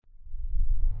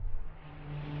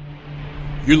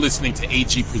You're listening to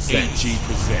AG Presents. AG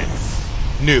Presents.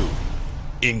 New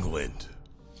England.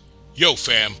 Yo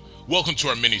fam, welcome to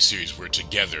our miniseries where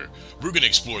together we're going to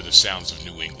explore the sounds of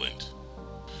New England.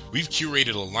 We've curated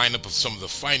a lineup of some of the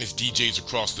finest DJs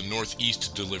across the Northeast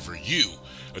to deliver you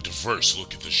a diverse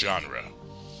look at the genre.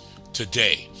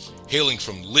 Today, hailing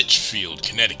from Litchfield,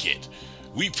 Connecticut,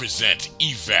 we present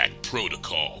Evac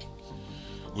Protocol.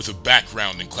 With a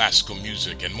background in classical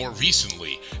music and more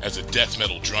recently as a death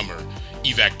metal drummer,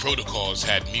 Evac Protocol has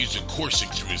had music coursing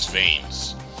through his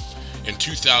veins. In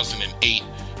 2008,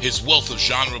 his wealth of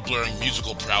genre-blurring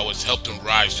musical prowess helped him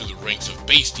rise through the ranks of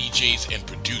bass DJs and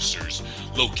producers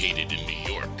located in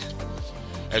New York.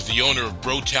 As the owner of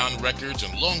BroTown Records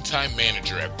and longtime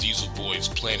manager at Dieselboy's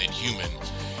Planet Human,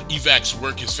 Evac's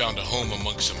work has found a home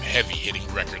amongst some heavy-hitting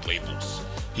record labels.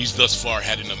 He's thus far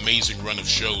had an amazing run of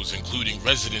shows, including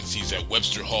residencies at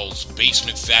Webster Hall's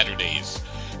BASSment Saturdays,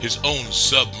 his own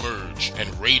Submerge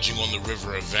and Raging on the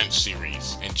River event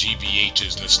series, and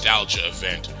GBH's nostalgia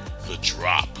event, The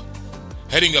Drop.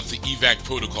 Heading up the Evac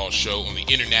Protocol Show on the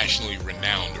internationally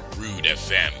renowned Rude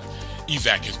FM,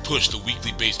 Evac has pushed the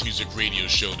weekly bass music radio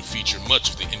show to feature much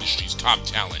of the industry's top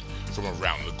talent from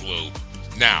around the globe.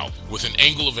 Now, with an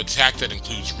angle of attack that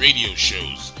includes radio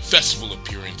shows, festival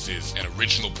appearances, and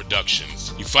original productions,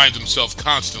 he finds himself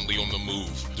constantly on the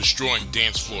move, destroying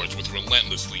dance floors with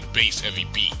relentlessly bass-heavy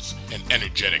beats and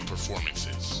energetic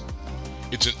performances.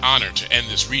 It's an honor to end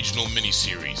this regional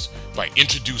mini-series by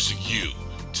introducing you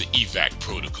to Evac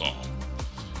Protocol.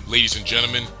 Ladies and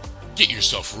gentlemen, get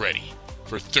yourself ready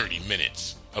for 30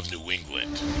 minutes of New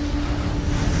England.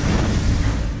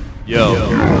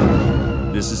 Yo.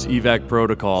 This is Evac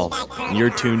Protocol, and you're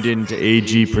tuned in to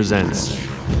AG Presents.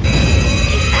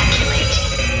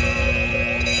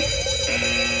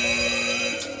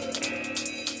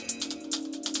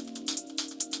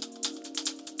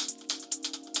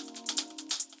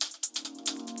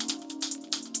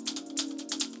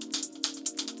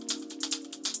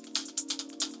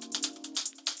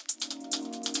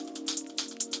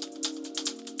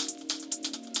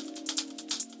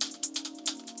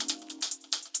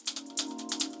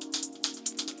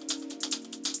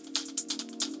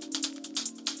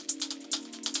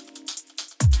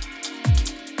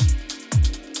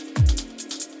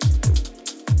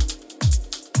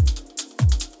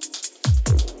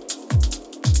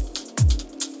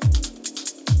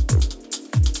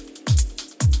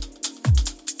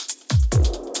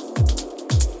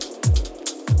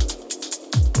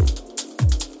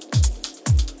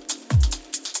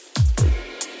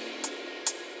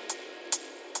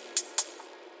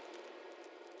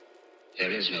 There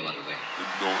is no other way.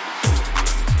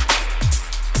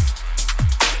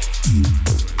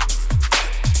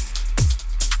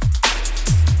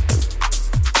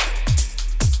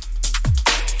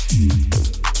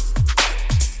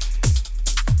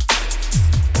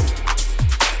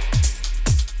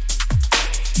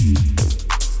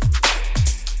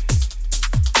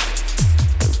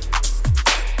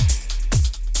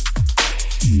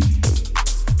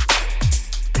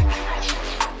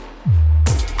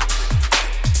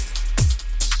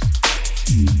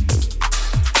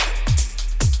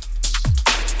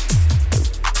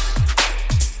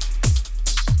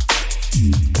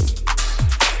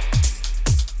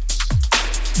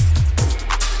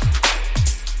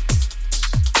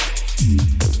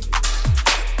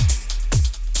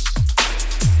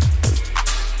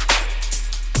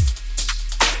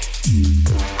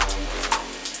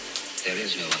 There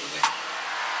is no other way.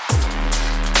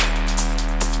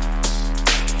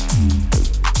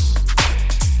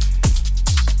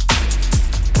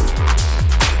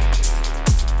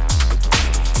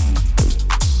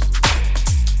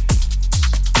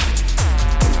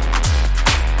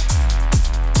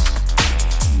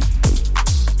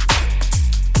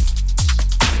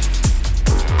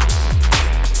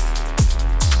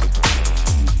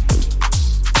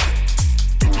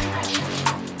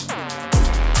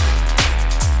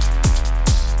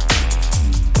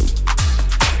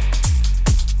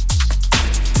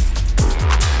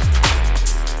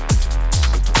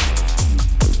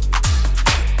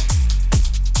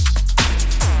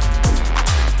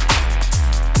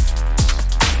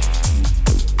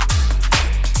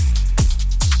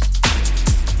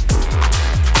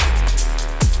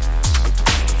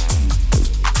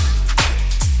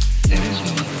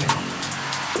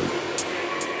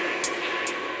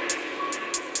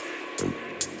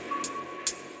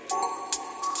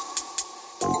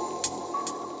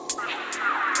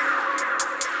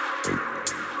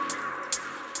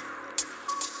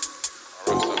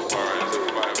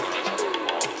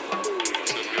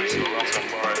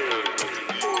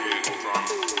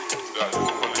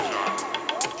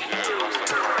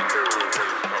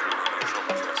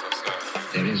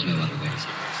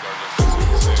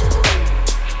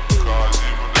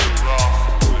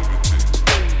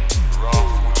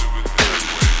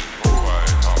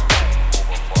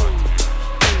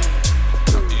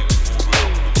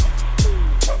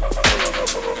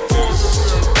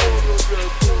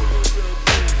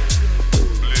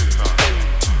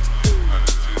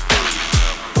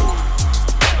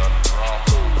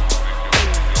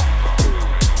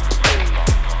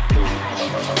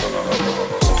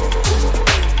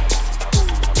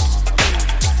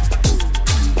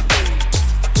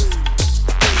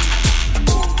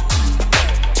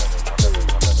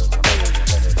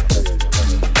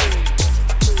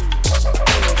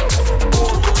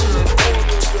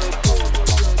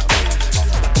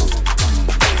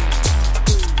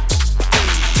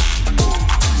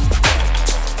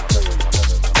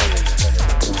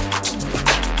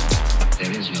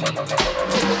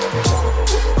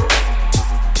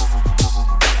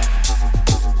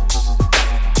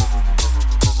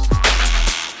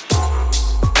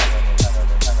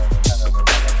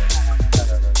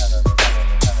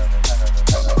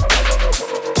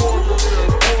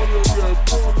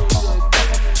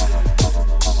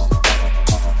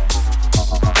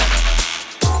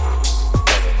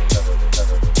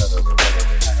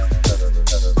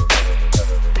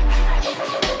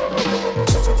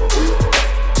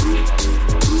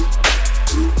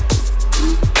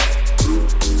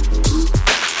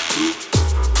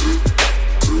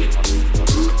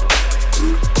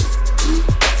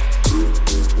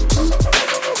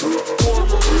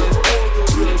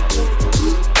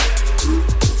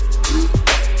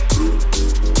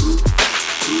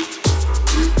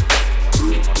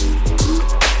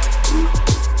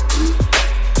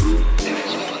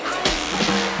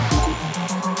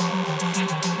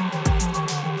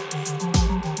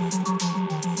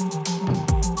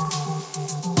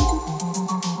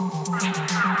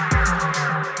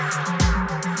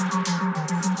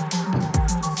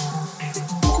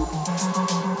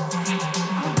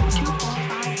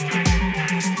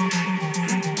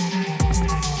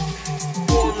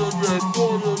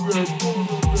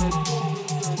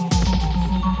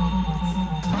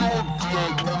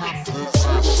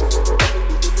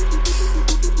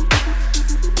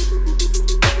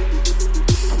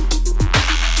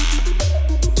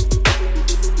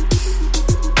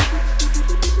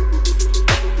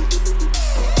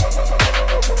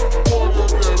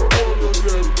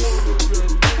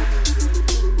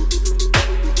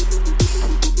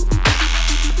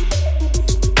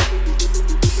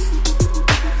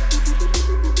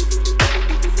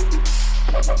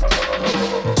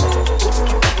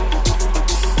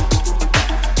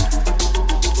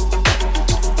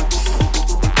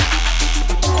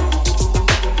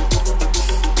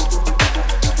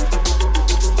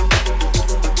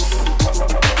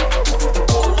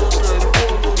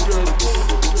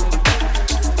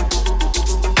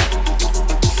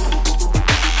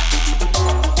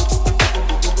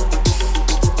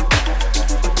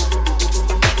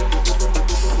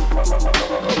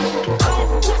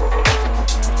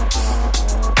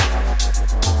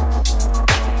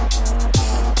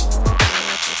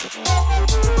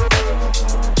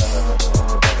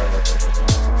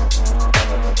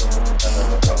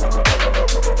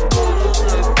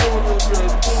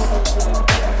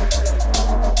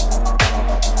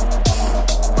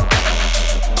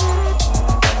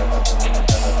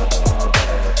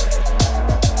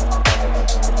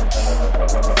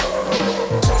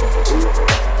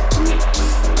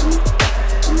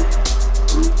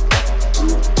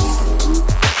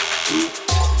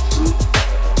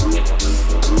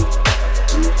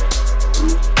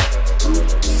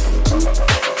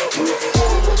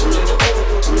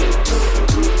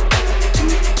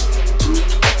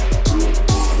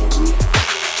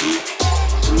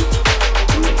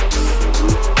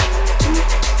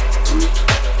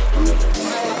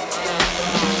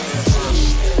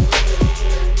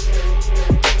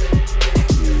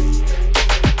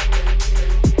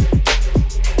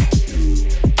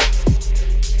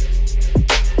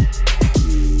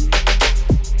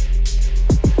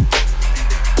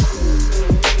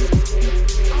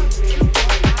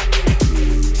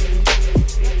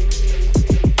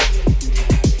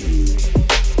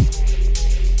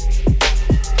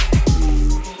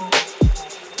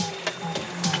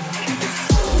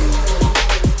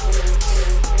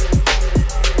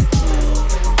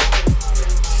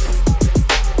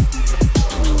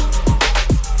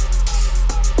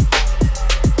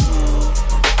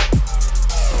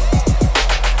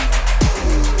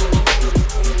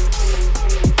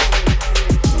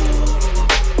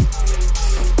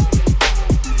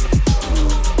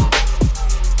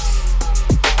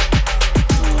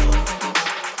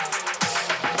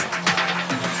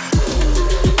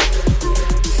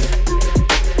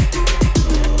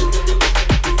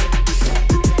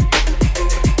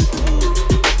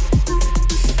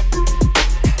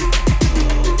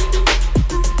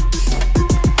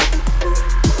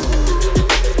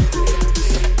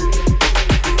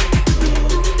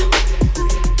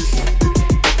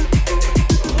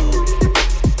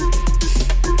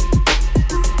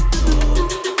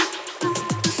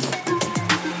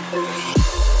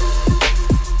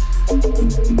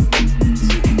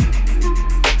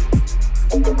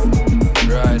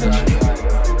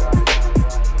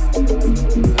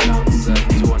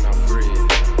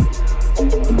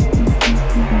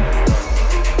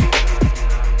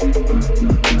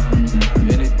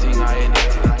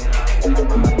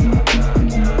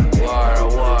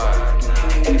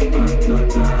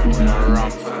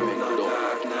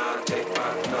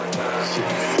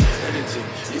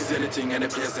 any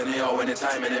place, anyhow,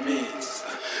 anytime, any means.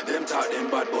 Them talk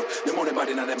them bad, but them only bad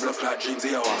in them blood clot dreams.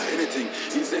 They are anything,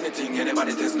 is anything,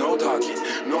 anybody there's no talking,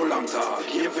 no long talk.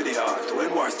 Aim for the heart, when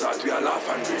war starts, we are laugh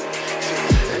and grin.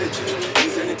 Anything,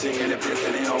 is anything, any place,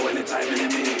 anyhow, anytime, any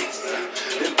means.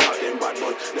 Them talk them bad,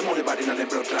 but them only bad in them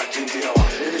blood clot dreams. They are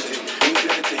anything, is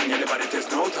anything, anybody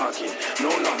there's no talking, no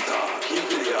long talk. Aim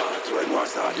for the heart, when war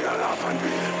starts, we are laugh and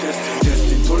grin.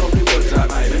 Testing, pull up the blood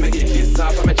clot, I make it this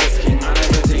off, I'm a chest king, and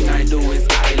everything I do is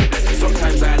highly blessed.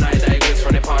 Sometimes I digress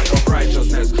from the path of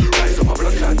righteousness. Rise up a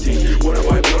blood clot thing, one of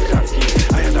my blood clot scheme.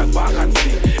 I end that back and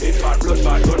sing. It part blood,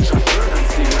 bad gunshot, burn and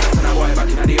sing. When I send a boy back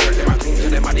in the earth, them I cling to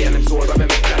them at the end of them soul, but me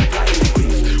make that fly in the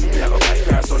wings. Me have a fight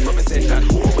for our son, but me send that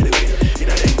home with the wind. In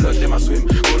a them blood, them a swim.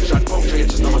 Gunshot, puncture, it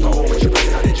just no matter how much you press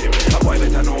in the gym. A boy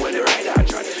better know when they ride hard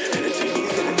shot. Anything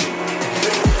is anything.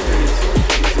 Anything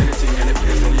is anything, any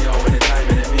place, anyhow, anytime,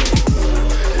 any means.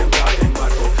 Them talk them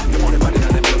bad, but them only bad in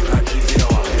them blood clot dreams. They know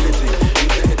anything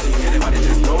is anything, anybody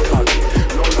there's no talking,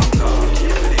 no long talk.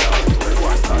 Keep to the heart, when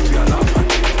war starts, we are laugh and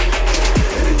grin.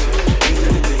 Anything is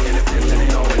anything, any place,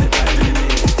 anyhow, anytime, any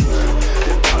means.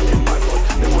 Them talk them bad, but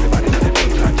them only bad in them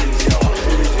blood clot dreams. They know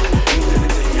anything is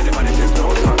anything, anybody there's no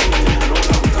talking, no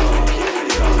long talk. Keep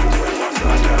to the heart, when war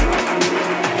starts, we are laugh and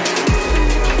grin.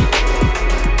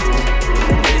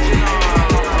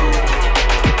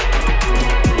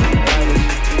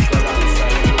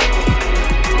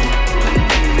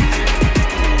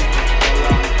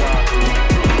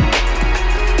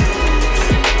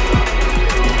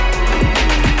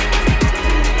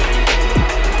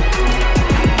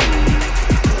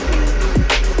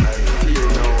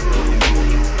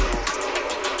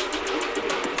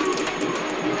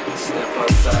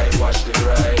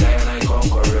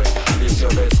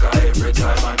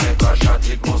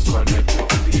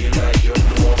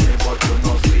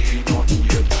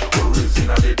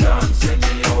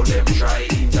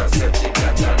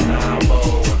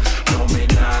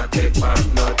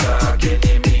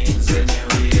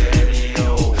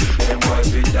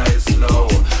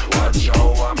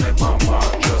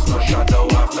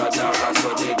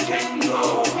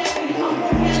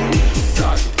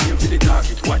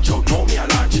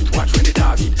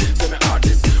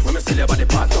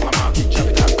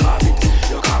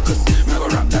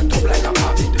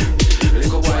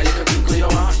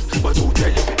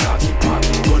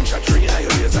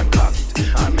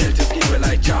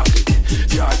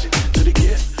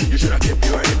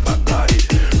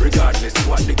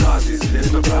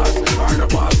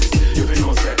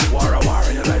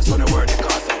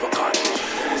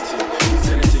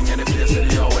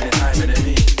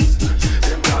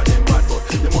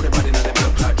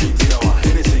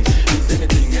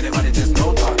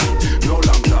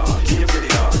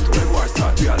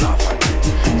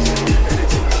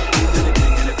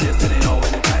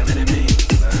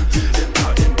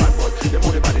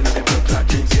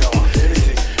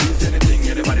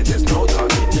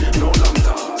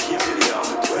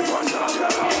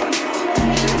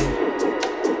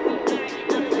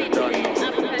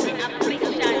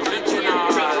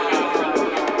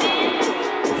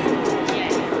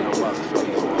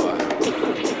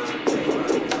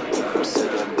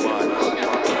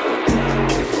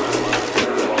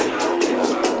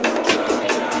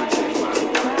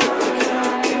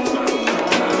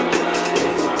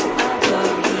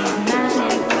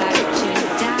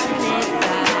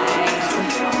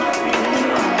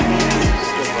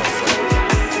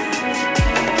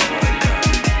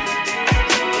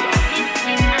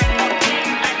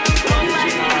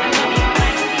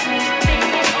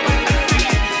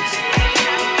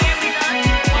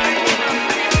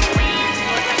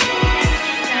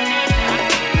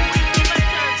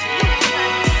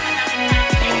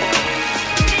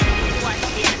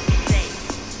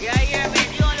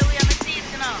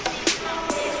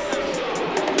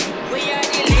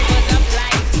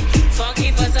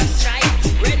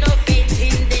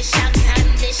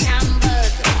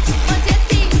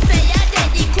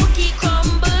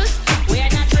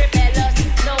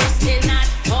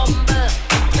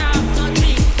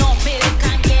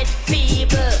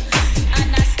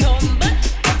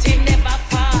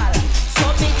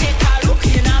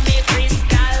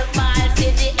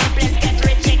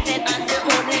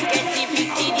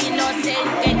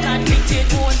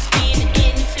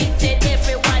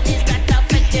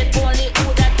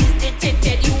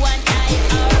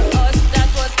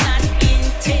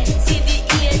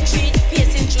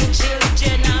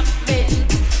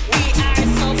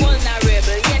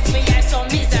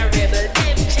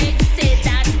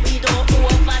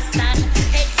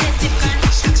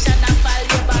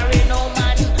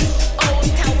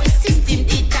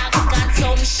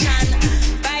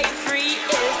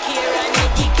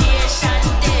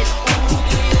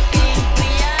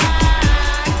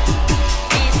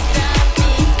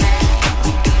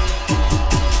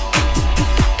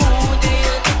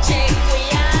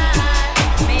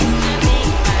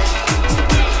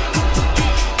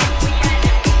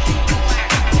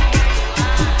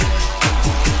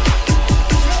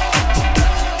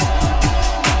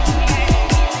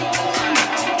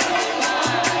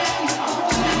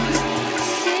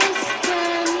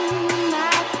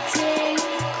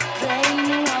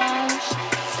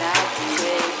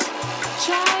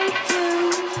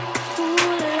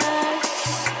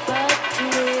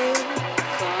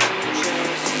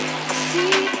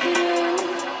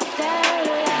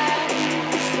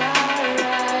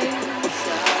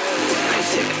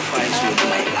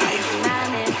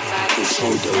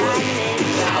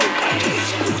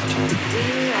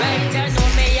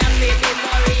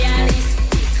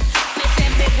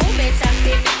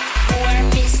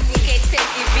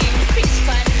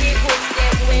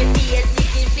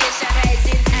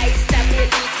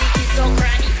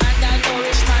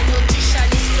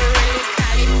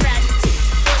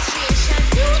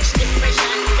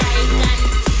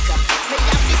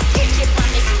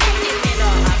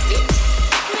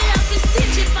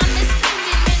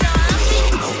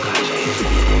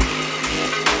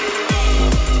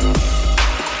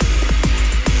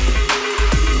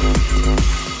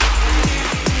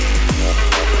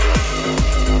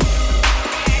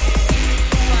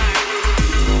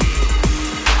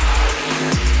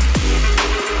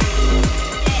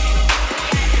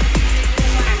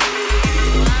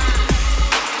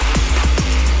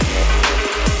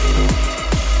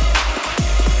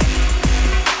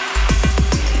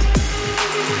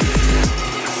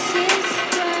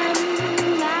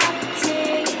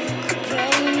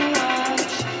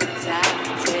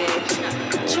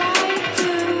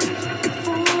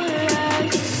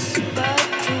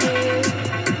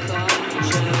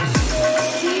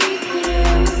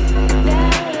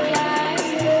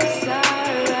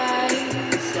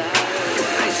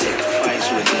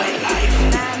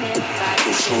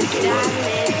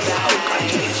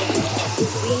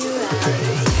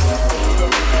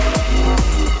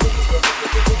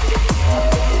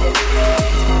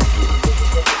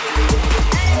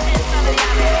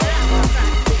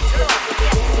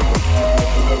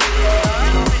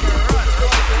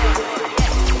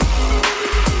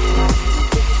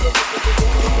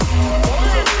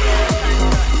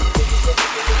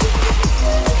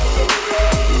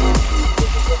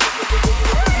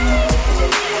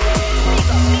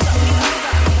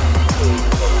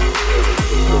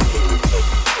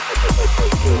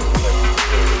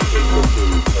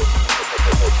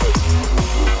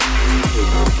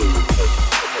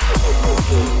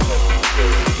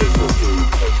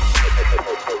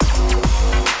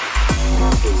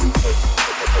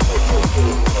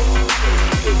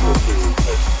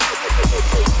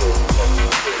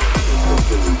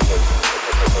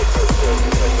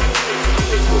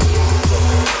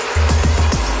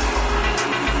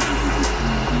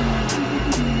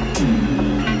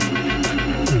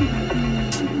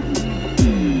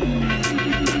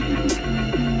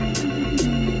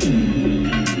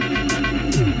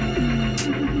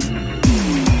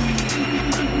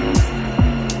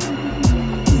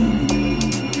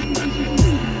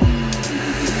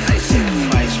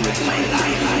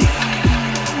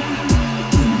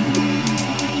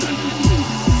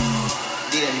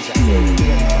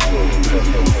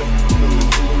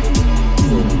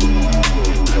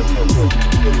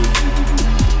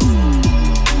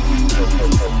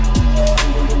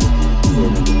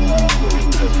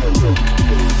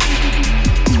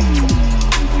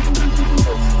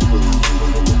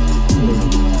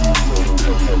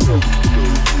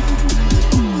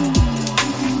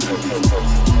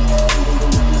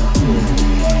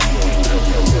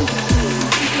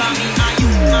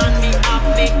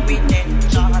 with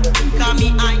tension. Cause me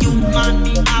a youth man,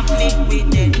 me have me with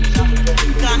tension.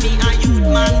 Cause me a youth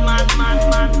man.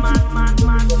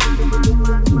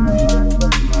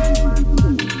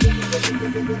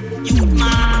 Youth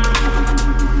man.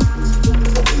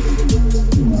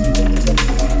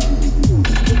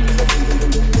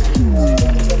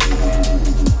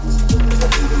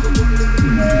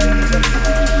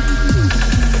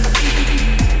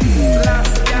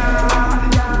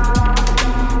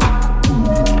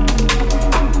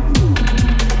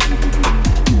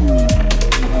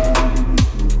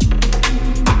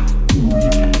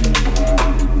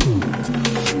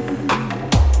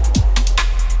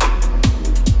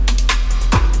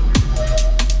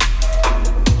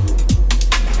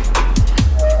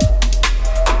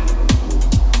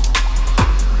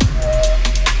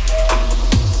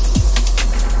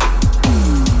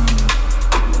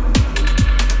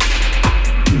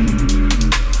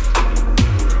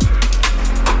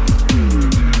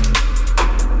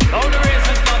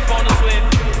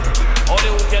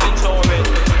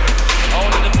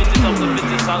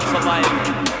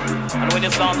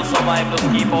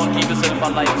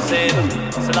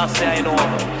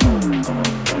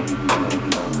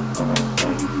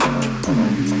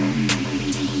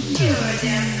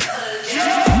 Curated.